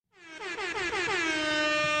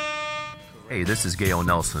Hey, this is Gale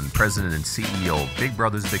Nelson, President and CEO of Big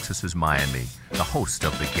Brothers Big Sisters Miami, the host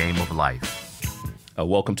of The Game of Life.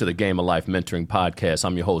 Welcome to the Game of Life Mentoring Podcast.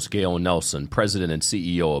 I'm your host, Gale Nelson, President and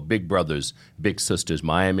CEO of Big Brothers Big Sisters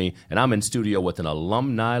Miami, and I'm in studio with an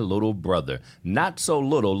alumni little brother, not so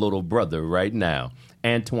little brother right now,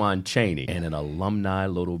 Antwan Chaney, and an alumni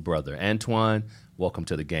little brother. Antwan, welcome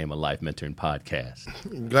to the Game of Life Mentoring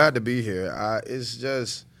Podcast. Glad to be here. It's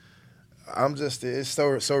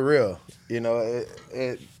so real. You know,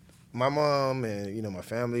 my mom and, my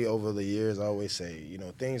family over the years always say,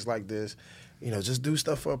 things like this, just do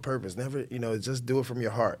stuff for a purpose. Never, just do it from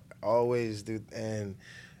your heart. Always do. And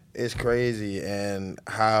it's crazy and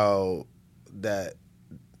how that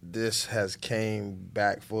this has came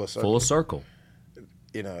back full circle. Full circle.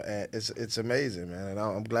 And it's amazing, man. And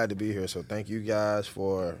I'm glad to be here. So thank you guys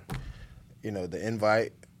for, the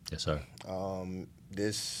invite. Yes, sir.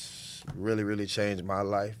 This really changed my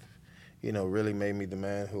life, really made me the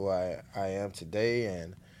man who I am today,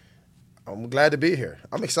 and I'm glad to be here.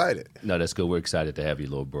 I'm excited. No, that's good. We're excited to have you,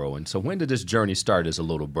 little bro. And so when did this journey start as a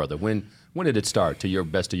little brother? When did it start, to your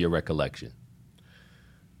best of your recollection?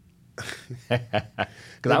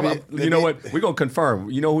 Because you know what? We're going to confirm.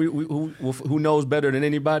 You know who knows better than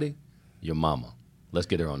anybody? Your mama. Let's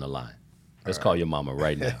get her on the line. Let's call your mama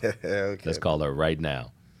right now. Okay. Let's call her right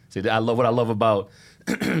now. See, I love what I love about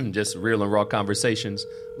just real and raw conversations.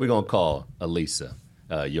 We're gonna call Elisa,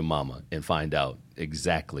 your mama, and find out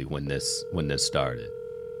exactly when this started.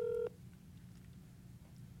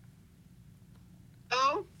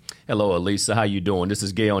 Hello. Hello, Elisa. How you doing? This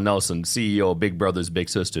is Gale Nelson, CEO of Big Brothers Big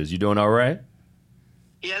Sisters. You doing all right?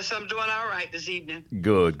 Yes, I'm doing all right this evening.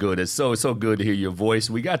 Good. It's so good to hear your voice.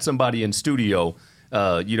 We got somebody in studio. We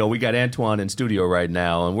got Antwan in studio right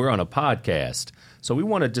now, and we're on a podcast. So we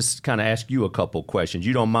want to just kind of ask you a couple questions.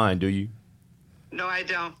 You don't mind, do you? No, I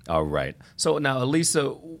don't. All right. So now, Elisa,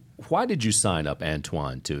 why did you sign up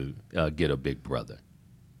Antwan to get a big brother?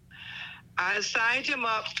 I signed him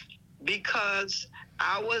up because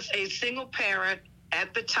I was a single parent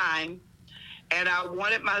at the time, and I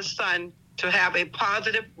wanted my son to have a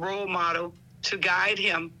positive role model to guide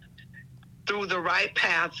him through the right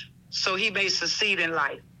path so he may succeed in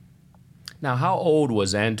life. Now, how old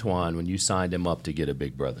was Antwan when you signed him up to get a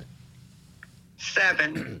big brother?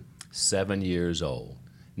 7. 7 years old.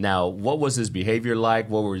 Now, what was his behavior like?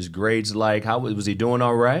 What were his grades like? How was he doing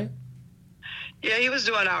all right? Yeah, he was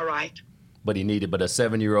doing all right. But a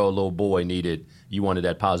 7-year-old little boy you wanted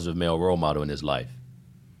that positive male role model in his life.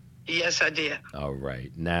 Yes, I did. All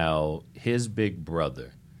right. Now, his big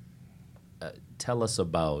brother, tell us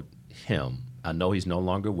about him. I know he's no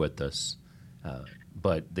longer with us,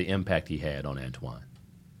 but the impact he had on Antwan.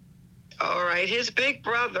 All right. His big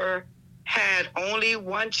brother had only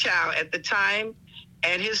one child at the time,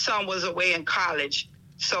 and his son was away in college.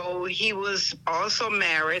 So he was also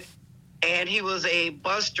married, and he was a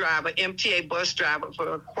bus driver, MTA bus driver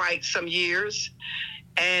for quite some years.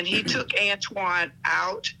 And he took Antwan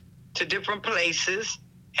out to different places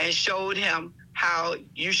and showed him how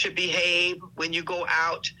you should behave when you go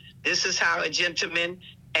out. This is how a gentleman.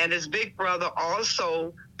 And his big brother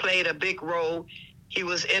also played a big role. He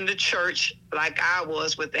was in the church like I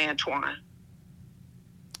was with Antwan.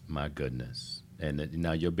 My goodness. And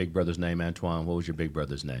now your big brother's name, Antwan, what was your big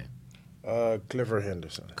brother's name? Clifford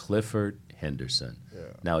Henderson. Clifford Henderson.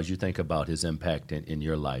 Yeah. Now, as you think about his impact in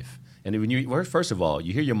your life, and when first of all,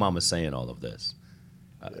 you hear your mama saying all of this,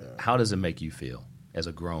 how does it make you feel as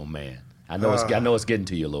a grown man? I know it's getting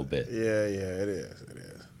to you a little bit. Yeah, it is.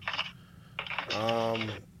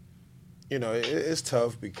 It's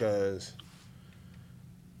tough because,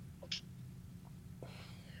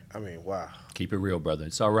 wow. Keep it real, brother.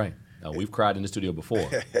 It's all right. We've cried in the studio before.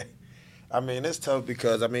 It's tough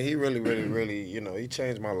because, he really, he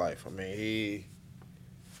changed my life.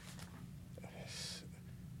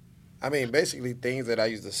 Basically things that I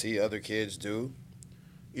used to see other kids do,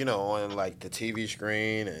 on like the TV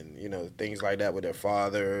screen and, things like that with their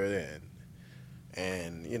father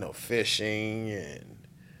and fishing and,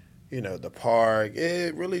 the park.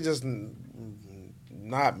 It really just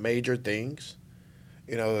not major things,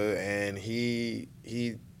 and he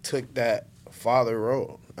took that father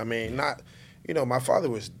role. My father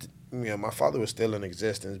was still in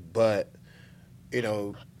existence, but,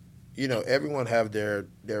 everyone have their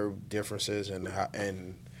differences and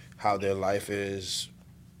how their life is,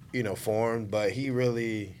 formed, but he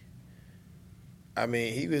really,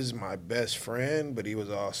 he was my best friend, but he was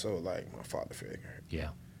also like my father figure. Yeah.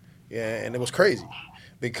 Yeah, and it was crazy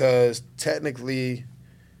because technically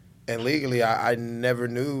and legally I never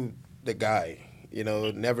knew the guy,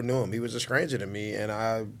 never knew him. He was a stranger to me, and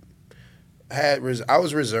I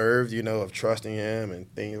was reserved, of trusting him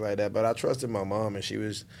and things like that. But I trusted my mom, and she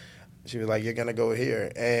was like, "You're gonna go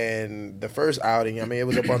here." And the first outing, it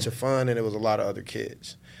was a bunch of fun, and it was a lot of other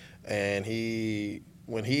kids. And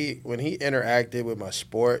when he interacted with my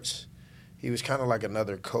sports, he was kind of like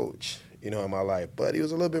another coach, in my life. But he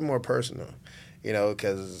was a little bit more personal,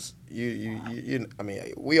 because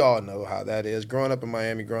we all know how that is. Growing up in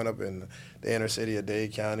Miami, growing up in the inner city of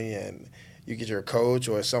Dade County, and you get your coach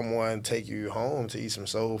or someone take you home to eat some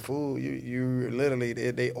soul food, you literally,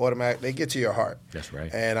 they get to your heart. That's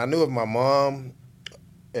right. And I knew if my mom,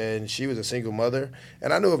 and she was a single mother,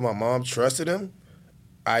 and I knew if my mom trusted him,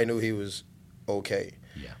 I knew he was okay.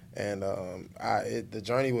 Yeah. And the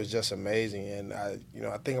journey was just amazing, and I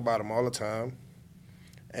think about him all the time,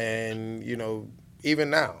 and even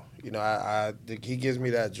now, he gives me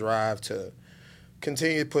that drive to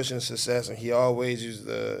continue pushing success, and he always used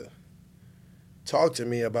to talk to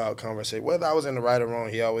me about conversation. Whether I was in the right or wrong,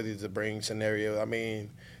 he always used to bring scenario.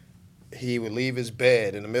 He would leave his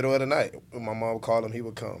bed in the middle of the night. When my mom called him, he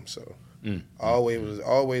would come. So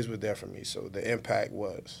always was there for me. So the impact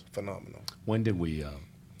was phenomenal. When did we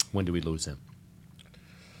lose him?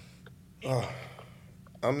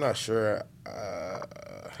 I'm not sure.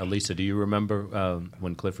 Elisa, do you remember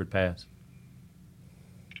when Clifford passed?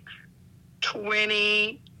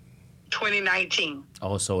 2019.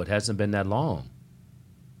 Oh, so it hasn't been that long.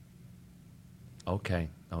 Okay.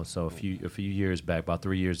 Oh, so a few years back, about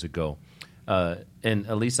 3 years ago. And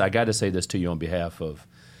Elisa, I got to say this to you on behalf of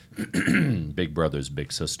Big Brothers,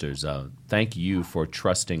 Big Sisters. Thank you for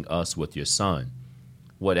trusting us with your son.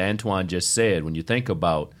 What Antwan just said, when you think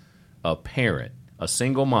about a parent, a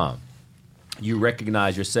single mom, you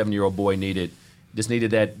recognize your 7-year-old boy needed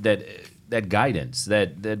that guidance,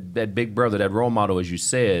 that big brother, that role model, as you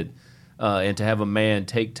said, and to have a man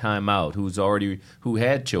take time out who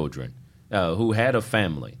had children, who had a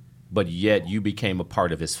family, but yet you became a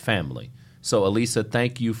part of his family. So, Elisa,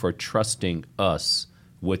 thank you for trusting us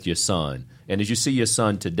with your son. And as you see your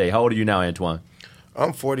son today, how old are you now, Antwan?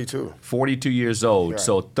 I'm 42. 42 years old. Right.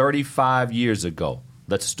 So 35 years ago,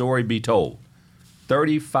 let the story be told.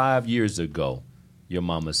 35 years ago, your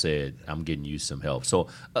mama said, "I'm getting you some help." So,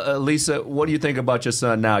 Lisa, what do you think about your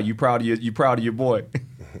son now? You proud of your boy?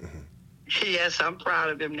 Yes, I'm proud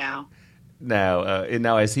of him now.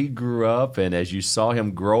 Now, as he grew up and as you saw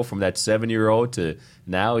him grow from that 7-year-old to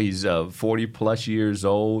now he's 40-plus years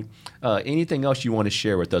old, anything else you want to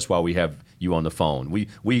share with us while we have you on the phone?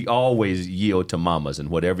 We always yield to mamas and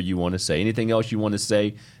whatever you want to say. Anything else you want to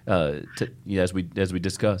say as we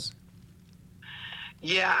discuss?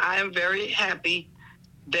 Yeah, I am very happy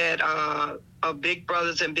that of Big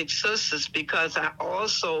Brothers and Big Sisters, because I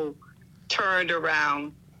also turned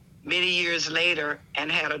around many years later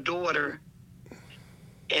and had a daughter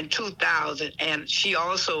in 2000, and she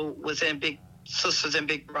also was in Big Sisters and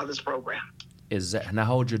Big Brothers program. Now,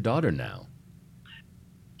 how old's your daughter now?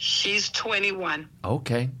 She's 21.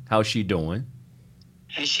 Okay. How's she doing?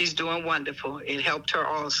 And she's doing wonderful. It helped her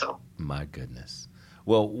also. My goodness.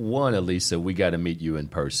 Well, Elisa, we got to meet you in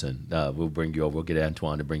person. We'll bring you over. We'll get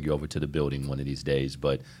Antwan to bring you over to the building one of these days.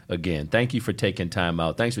 But again, thank you for taking time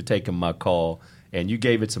out. Thanks for taking my call. And you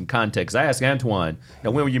gave it some context. I asked Antwan,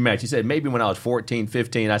 now when were you married? He said, maybe when I was 14,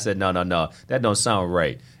 15. I said, no, that don't sound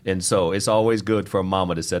right. And so it's always good for a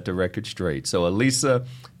mama to set the record straight. So, Elisa,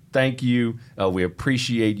 thank you. We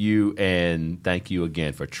appreciate you. And thank you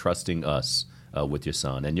again for trusting us with your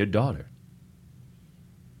son and your daughter.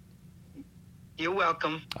 You're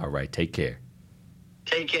welcome. All right. Take care.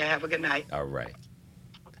 Take care. Have a good night. All right.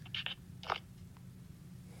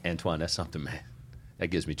 Antwan, that's something, man. That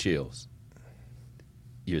gives me chills.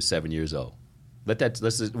 You're 7 years old.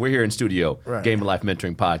 We're here in studio, right. Game of Life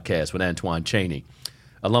Mentoring Podcast with Antwan Chaney,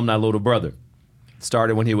 alumni little brother.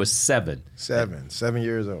 Started when he was 7. 7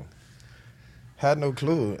 years old. Had no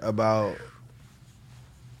clue about,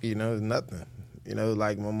 nothing.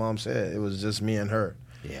 Like my mom said, it was just me and her.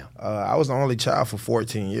 Yeah. I was the only child for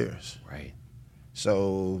 14 years. Right.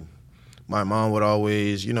 So my mom would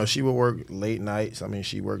always, she would work late nights.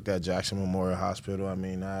 She worked at Jackson Memorial Hospital.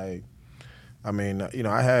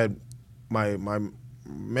 I had my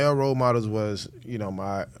male role models was,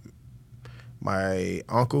 my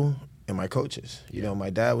uncle and my coaches. Yeah.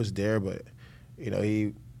 My dad was there, but,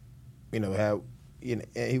 he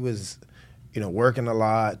was, working a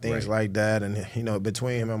lot, things Right. like that. And,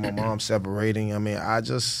 between him and my mom separating, I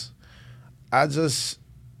just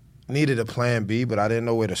needed a plan B, but I didn't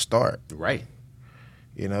know where to start. Right.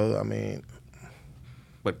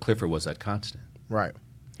 But Clifford was that constant. Right.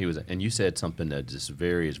 He was, and you said something that is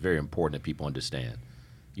very important that people understand.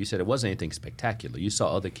 You said it wasn't anything spectacular. You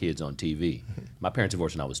saw other kids on TV. My parents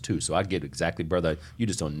divorced when I was 2, so I get exactly, brother. You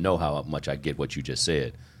just don't know how much I get what you just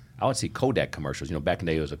said. I would see Kodak commercials. You know, back in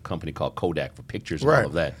the day, there was a company called Kodak for pictures and all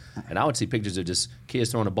of that. And I would see pictures of just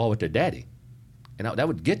kids throwing a ball with their daddy. And that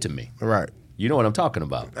would get to me. Right. You know what I'm talking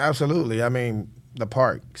about. Absolutely. I mean, the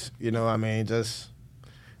parks, you know, I mean, just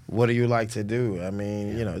what do you like to do? I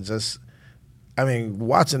mean, you know, just, I mean,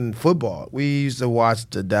 watching football. We used to watch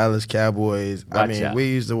the Dallas Cowboys. We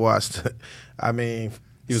used to watch, He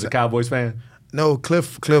was a Cowboys fan? No,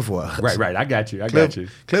 Cliff was. Right. I got you.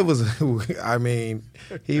 Cliff was, I mean,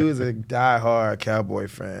 he was a diehard Cowboy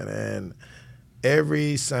fan. And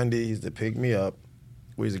every Sunday he used to pick me up.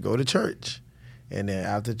 We used to go to church. And then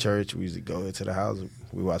after church, we used to go into the house.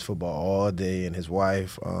 We watched football all day. And his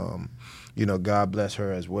wife, you know, God bless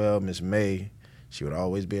her as well, Miss May. She would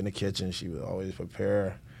always be in the kitchen. She would always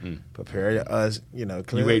prepare us. You know,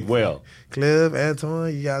 Cliff, you ate well. Cliff,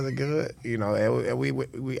 Antwan, you guys are good. You know,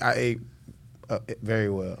 and I ate very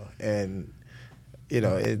well. And you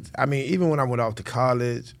know, I mean, even when I went off to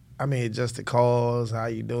college, I mean, just the calls, how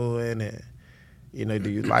you doing, and you know, do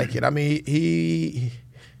you like it? I mean,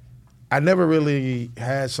 I never really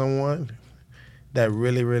had someone that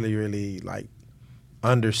really like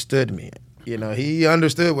understood me. You know, he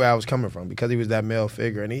understood where I was coming from because he was that male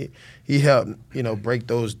figure, and he helped, you know, break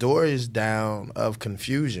those doors down of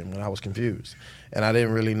confusion when I was confused, and I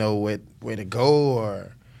didn't really know where to go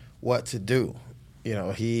or what to do. You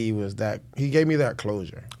know, he gave me that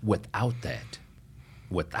closure. Without that,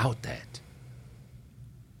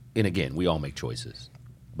 and again, we all make choices,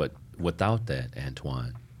 but without that,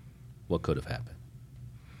 Antwan, what could have happened?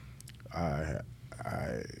 I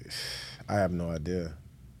have no idea.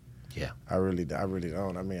 Yeah, I really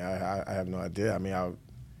don't. I mean, I have no idea. I mean,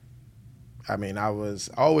 I was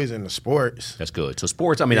always into sports. That's good. So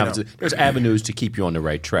sports. I mean, there's avenues to keep you on the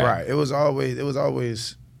right track. Right. It was always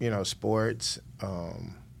you know, sports.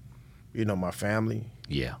 You know, my family.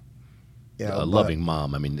 Yeah. You know, a loving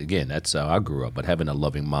mom. I mean, again, that's how I grew up. But having a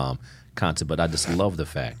loving mom concept. But I just love the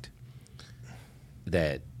fact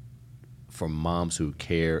that for moms who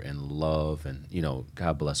care and love, and you know,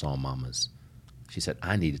 God bless all mamas. She said,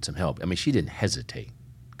 I needed some help. I mean, she didn't hesitate.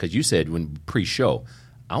 Because you said when pre-show,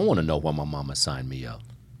 I want to know why my mama signed me up.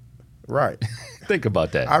 Right. Think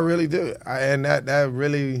about that. I really do. And that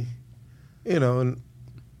really, you know,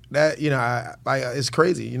 that, you know, it's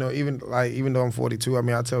crazy. You know, even though I'm 42, I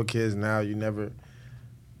mean, I tell kids now, you never,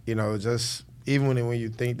 you know, just, even when you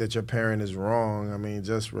think that your parent is wrong, I mean,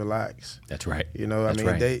 just relax. That's right. You know, I mean,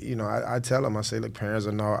 right. they, you know, I tell them, I say, look, parents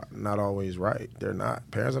are not always right. They're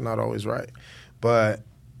not. Parents are not always right. But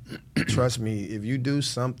trust me, if you do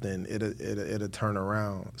something, it'll turn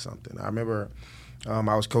around something. I remember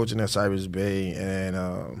I was coaching at Cypress Bay,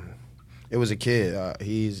 and it was a kid.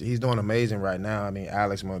 He's doing amazing right now. I mean,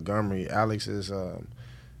 Alex Montgomery. Alex is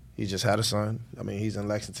he just had a son. I mean, he's in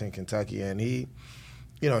Lexington, Kentucky, and he,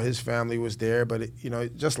 you know, his family was there, but you know,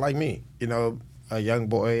 just like me, you know, a young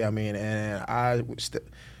boy. I mean, and I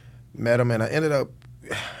met him, and I ended up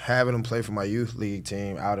having him play for my youth league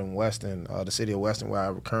team out in Weston, the city of Weston, where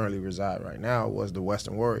I currently reside right now, was the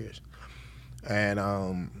Weston Warriors. And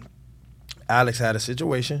Alex had a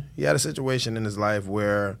situation. He had a situation in his life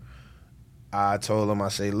where I told him, I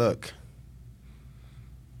say, look,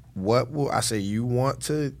 you want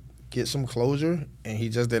to get some closure? And he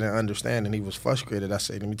just didn't understand, and he was frustrated. I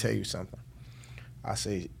say, let me tell you something. I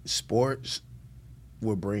say, sports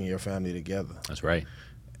will bring your family together. That's right.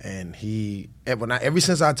 And ever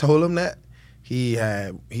since I told him that, he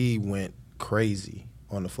went crazy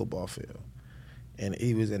on the football field, and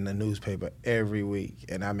he was in the newspaper every week.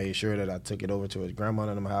 And I made sure that I took it over to his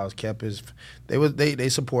grandmother in the house, kept his. They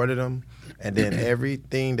supported him, and then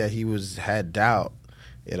everything that he had doubt,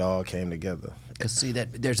 it all came together. Because see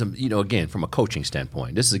that there's again, from a coaching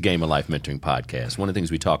standpoint, this is a Game of Life mentoring podcast. One of the things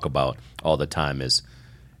we talk about all the time is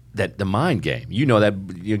that the mind game. You know that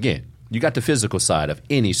again. You got the physical side of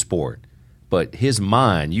any sport, but his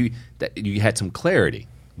mind, you had some clarity.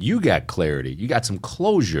 You got clarity. You got some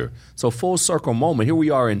closure. So full circle moment. Here we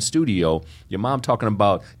are in studio. Your mom talking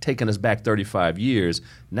about taking us back 35 years.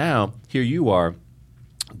 Now here you are,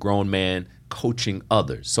 grown man coaching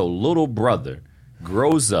others. So little brother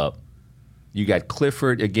grows up. You got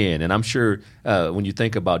Clifford again, and I'm sure when you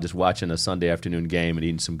think about just watching a Sunday afternoon game and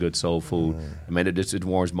eating some good soul food, I mean, it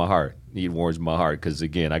warms my heart. It warms my heart because,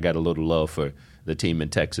 again, I got a little love for the team in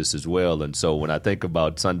Texas as well. And so when I think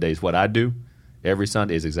about Sundays, what I do every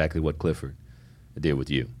Sunday is exactly what Clifford did with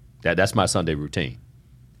you. That's my Sunday routine.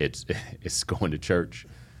 It's going to church,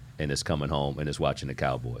 and it's coming home, and it's watching the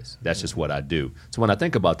Cowboys. That's just what I do. So when I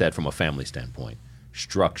think about that from a family standpoint,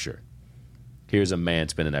 structure. Here's a man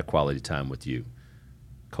spending that quality time with you,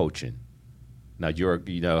 coaching. Now,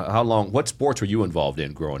 what sports were you involved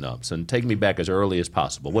in growing up? So take me back as early as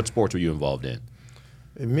possible. What sports were you involved in?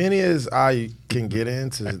 As many as I can get in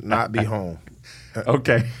to not be home.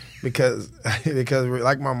 Okay. Because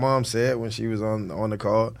like my mom said when she was on the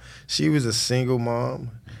call, she was a single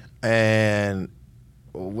mom, and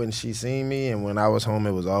when she seen me and when I was home,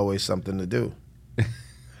 it was always something to do.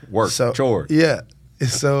 Work, chore. Yeah.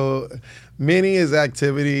 So many is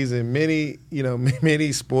activities and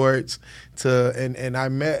many sports and I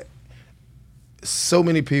met so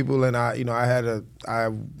many people, and I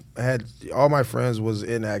had all my friends was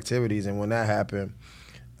in activities, and when that happened,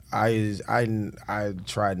 I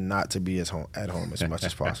tried not to be at home as much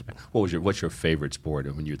as possible. What's your favorite sport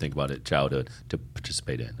when you think about it, childhood, to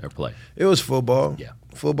participate in or play? It was football. Yeah,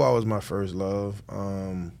 football was my first love.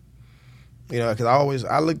 Because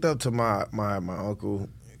I looked up to my uncle,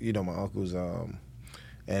 my uncles,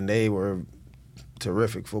 and they were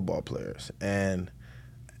terrific football players. And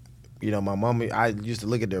my mom, I used to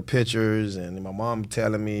look at their pictures, and my mom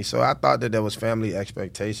telling me. So I thought that there was family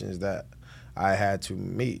expectations that I had to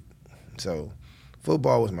meet. So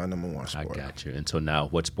football was my number one sport. I got you. And so now,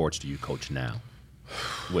 what sports do you coach now?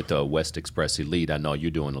 With the West Express Elite, I know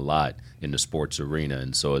you're doing a lot in the sports arena.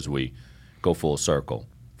 And so as we go full circle,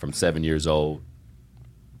 from 7 years old,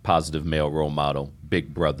 positive male role model,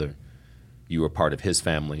 big brother, you were part of his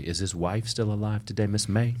family. Is his wife still alive today, Miss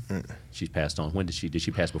May? She's passed on. When did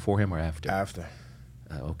she pass, before him or after? After.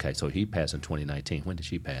 Okay, so he passed in 2019. When did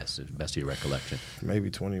she pass, to the best of your recollection? Maybe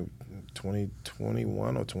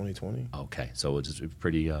 2021 or 2020. Okay, so it's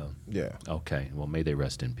pretty... yeah. Okay, well, may they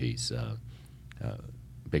rest in peace,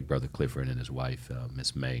 Big Brother Clifford and his wife,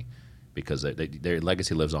 Miss May, because their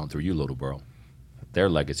legacy lives on through you, little bro. Their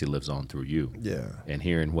legacy lives on through you. Yeah. And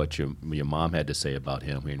hearing what your mom had to say about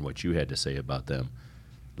him, hearing what you had to say about them,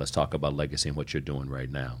 let's talk about legacy and what you're doing right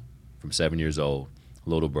now. From 7 years old,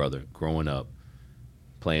 little brother, growing up,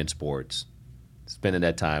 playing sports, spending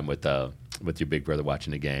that time with your big brother,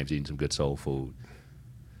 watching the games, eating some good soul food.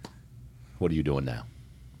 What are you doing now?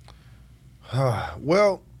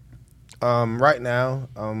 Well, right now,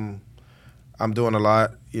 I'm doing a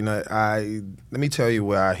lot. Let me tell you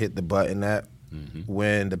where I hit the button at. Mm-hmm.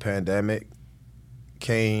 When the pandemic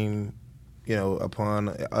came, upon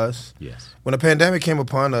us. Yes. When the pandemic came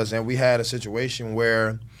upon us and we had a situation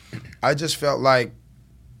where I just felt like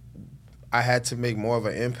I had to make more of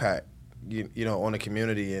an impact, on the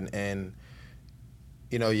community and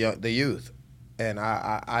the youth. And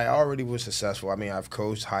I already was successful. I mean, I've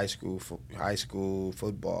coached high school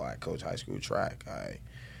football. I coached high school track. I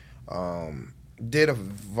did a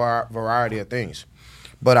variety of things.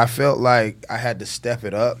 But I felt like I had to step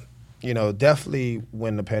it up, definitely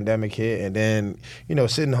when the pandemic hit. And then,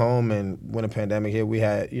 sitting home, and when the pandemic hit, we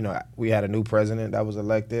had a new president that was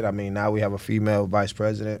elected. I mean, now we have a female vice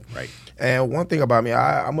president. Right. And one thing about me,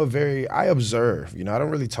 I observe. I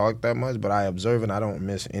don't really talk that much, but I observe and I don't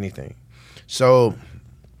miss anything. So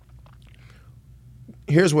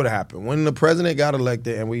here's what happened. When the president got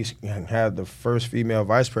elected and we had the first female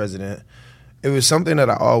vice president, it was something that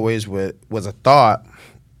I always was a thought,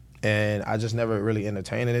 and I just never really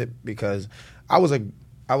entertained it because I was a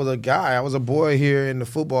guy, I was a boy here in the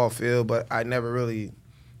football field, but I never really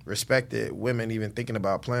respected women even thinking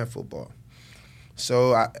about playing football.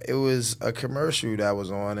 So it was a commercial that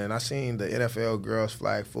was on, and I seen the NFL Girls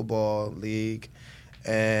Flag Football League,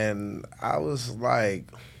 and I was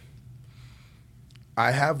like,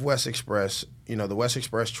 I have West Express, the West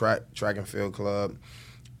Express track and field club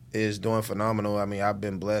is doing phenomenal. I mean, I've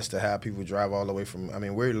been blessed to have people drive all the way from,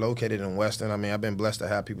 we're located in Weston. I've been blessed to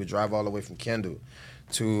have people drive all the way from Kendall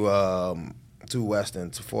to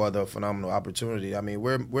Weston for the phenomenal opportunity.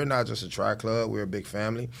 We're not just a track club, we're a big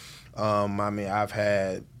family. I've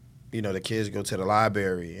had, the kids go to the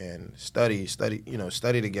library and study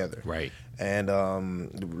together. Right.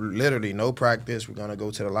 And literally no practice, we're gonna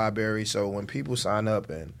go to the library. So when people sign up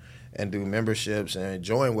and do memberships and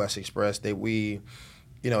join West Express,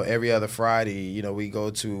 every other Friday, we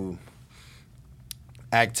go to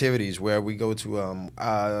activities where we go to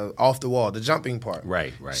off the wall, the jumping part.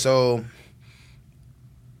 Right. So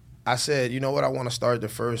I said, I want to start the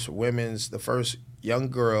first young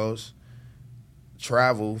girls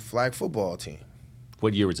travel flag football team.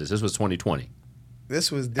 What year was this? This was 2020.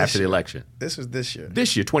 This was after the election. This was this year.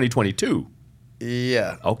 This year, 2022.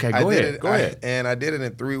 Yeah. Okay, go ahead. And I did it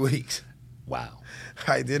in 3 weeks. Wow.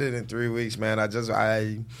 I did it in 3 weeks, man. I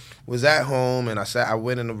was at home and I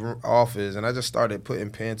went in the office and I just started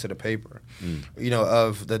putting pen to the paper,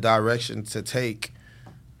 of the direction to take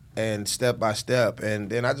and step by step. And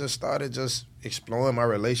then I just started just exploring my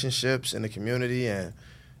relationships in the community and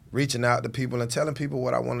reaching out to people and telling people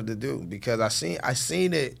what I wanted to do, because I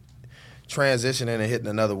seen it transitioning and hitting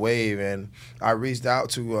another wave. And I reached out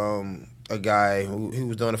to a guy who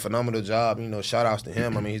was doing a phenomenal job. You know, shout outs to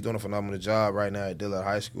him. I mean, he's doing a phenomenal job right now at Dillard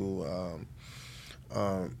High School.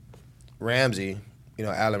 Ramsey, you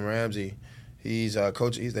know, Alan Ramsey. He's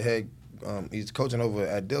coach. He's the head. He's coaching over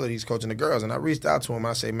at Dillard. He's coaching the girls. And I reached out to him.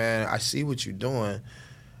 I say, man, I see what you're doing.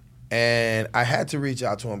 And I had to reach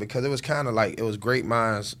out to him because it was kind of like, it was great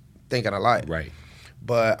minds thinking alike. Right.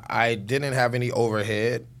 But I didn't have any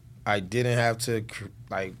overhead. I didn't have to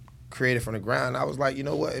create it from the ground. I was like, you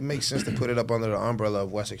know what? It makes sense to put it up under the umbrella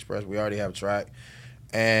of West Express. We already have track.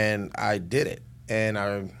 And I did it. And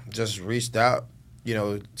I just reached out, you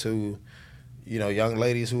know, to, you know, young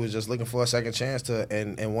ladies who was just looking for a second chance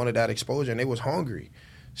and wanted that exposure, and they was hungry.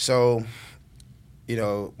 So, you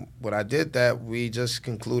know, when I did that, we just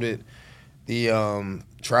concluded the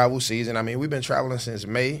travel season. I mean, we've been traveling since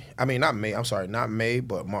May. I mean, not May,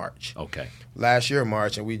 but March. Okay. Last year,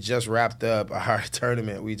 March, and we just wrapped up our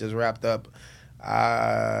tournament. We just wrapped up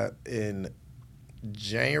in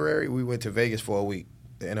January. We went to Vegas for a week,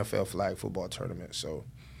 the NFL flag football tournament. So,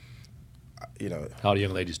 you know. How are the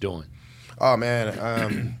young ladies doing? Oh,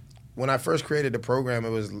 man. When I first created the program,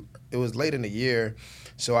 it was late in the year.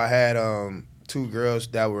 So I had two girls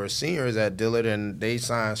that were seniors at Dillard, and they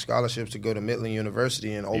signed scholarships to go to Midland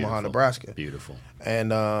University in Omaha, Nebraska. Beautiful.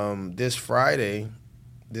 And this Friday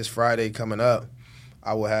coming up,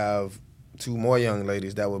 I will have two more young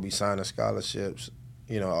ladies that will be signing scholarships,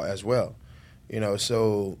 you know, as well. You know,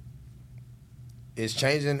 so it's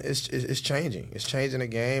changing. It's changing. It's changing the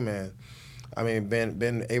game. And I mean,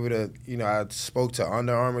 been able to, you know, I spoke to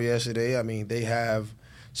Under Armour yesterday. I mean, they have,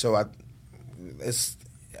 it's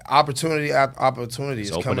opportunity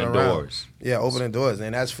is coming around. Doors. Yeah, opening doors.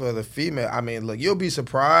 And as for the female, I mean, look, you'll be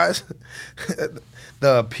surprised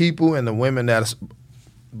the people and the women that's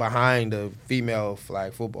behind the female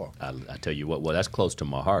flag football. I tell you what, well, that's close to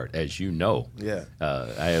my heart, as you know. Yeah.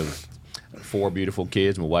 I have 4 beautiful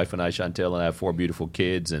kids. My wife and I, Chantel, and I have 4 beautiful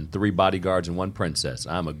kids and 3 bodyguards and 1 princess.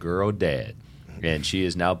 I'm a girl dad, and she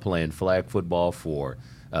is now playing flag football for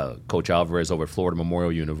Coach Alvarez over at Florida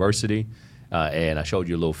Memorial University. And I showed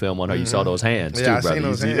you a little film on her. You saw those hands, too, brother.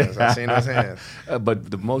 I seen those hands. But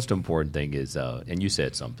the most important thing is, and you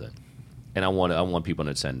said something, and I want people to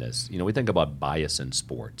understand this. You know, we think about bias in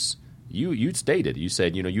sports. You stated, you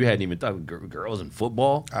said, you know, you hadn't even thought of girls in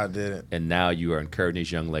football. I didn't. And now you are encouraging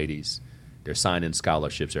these young ladies. They're signing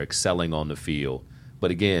scholarships. They're excelling on the field.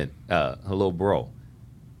 But again, hello, bro.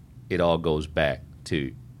 It all goes back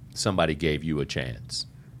to somebody gave you a chance,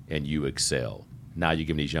 and you excelled. Now you're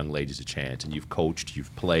giving these young ladies a chance, and you've coached,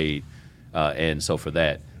 you've played. And so for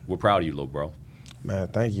that, we're proud of you, little bro. Man,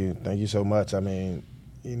 thank you. Thank you so much. I mean,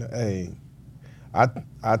 you know, hey,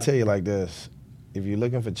 I tell you like this. If you're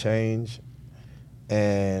looking for change,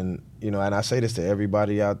 and, you know, and I say this to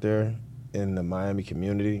everybody out there in the Miami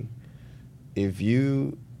community, if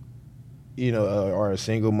you know, are a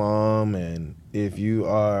single mom, and if you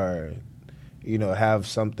are, you know, have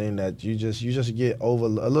something that you just get over a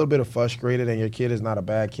little bit of frustrated, and your kid is not a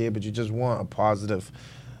bad kid, but you just want a positive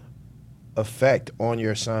effect on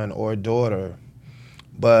your son or daughter,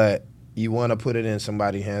 but you want to put it in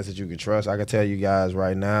somebody's hands that you can trust. I can tell you guys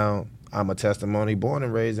right now, I'm a testimony. Born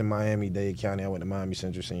and raised in Miami-Dade County. I went to Miami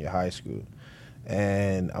Central Senior High School.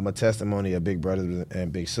 And I'm a testimony of big brothers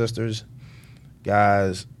and big sisters.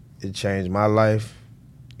 Guys, it changed my life,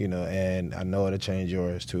 you know, and I know it'll change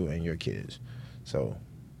yours too and your kids. So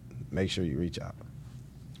make sure you reach out.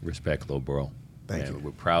 Respect, little bro. Thank you.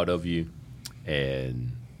 We're proud of you.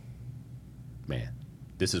 And, man,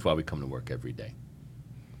 this is why we come to work every day.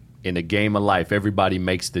 In the game of life, everybody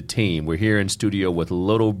makes the team. We're here in studio with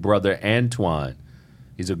little brother Antwan.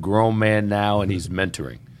 He's a grown man now, and he's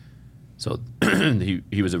mentoring. So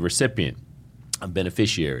he was a recipient, a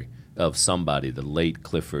beneficiary of somebody, the late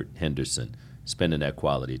Clifford Henderson, spending that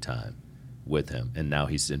quality time with him. And now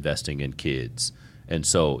he's investing in kids. And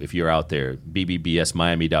so if you're out there,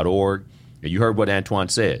 bbbsmiami.org, and you heard what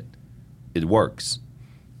Antwan said, it works.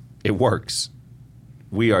 It works.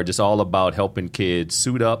 We are just all about helping kids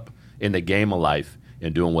suit up in the game of life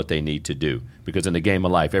and doing what they need to do. Because in the game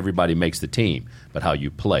of life, everybody makes the team, but how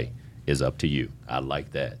you play is up to you. I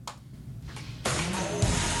like that.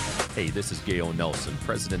 Hey, this is Gale Nelson,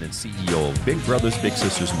 President and CEO of Big Brothers Big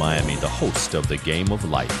Sisters Miami, the host of The Game of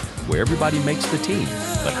Life, where everybody makes the team,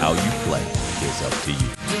 but how you play is up to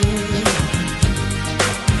you.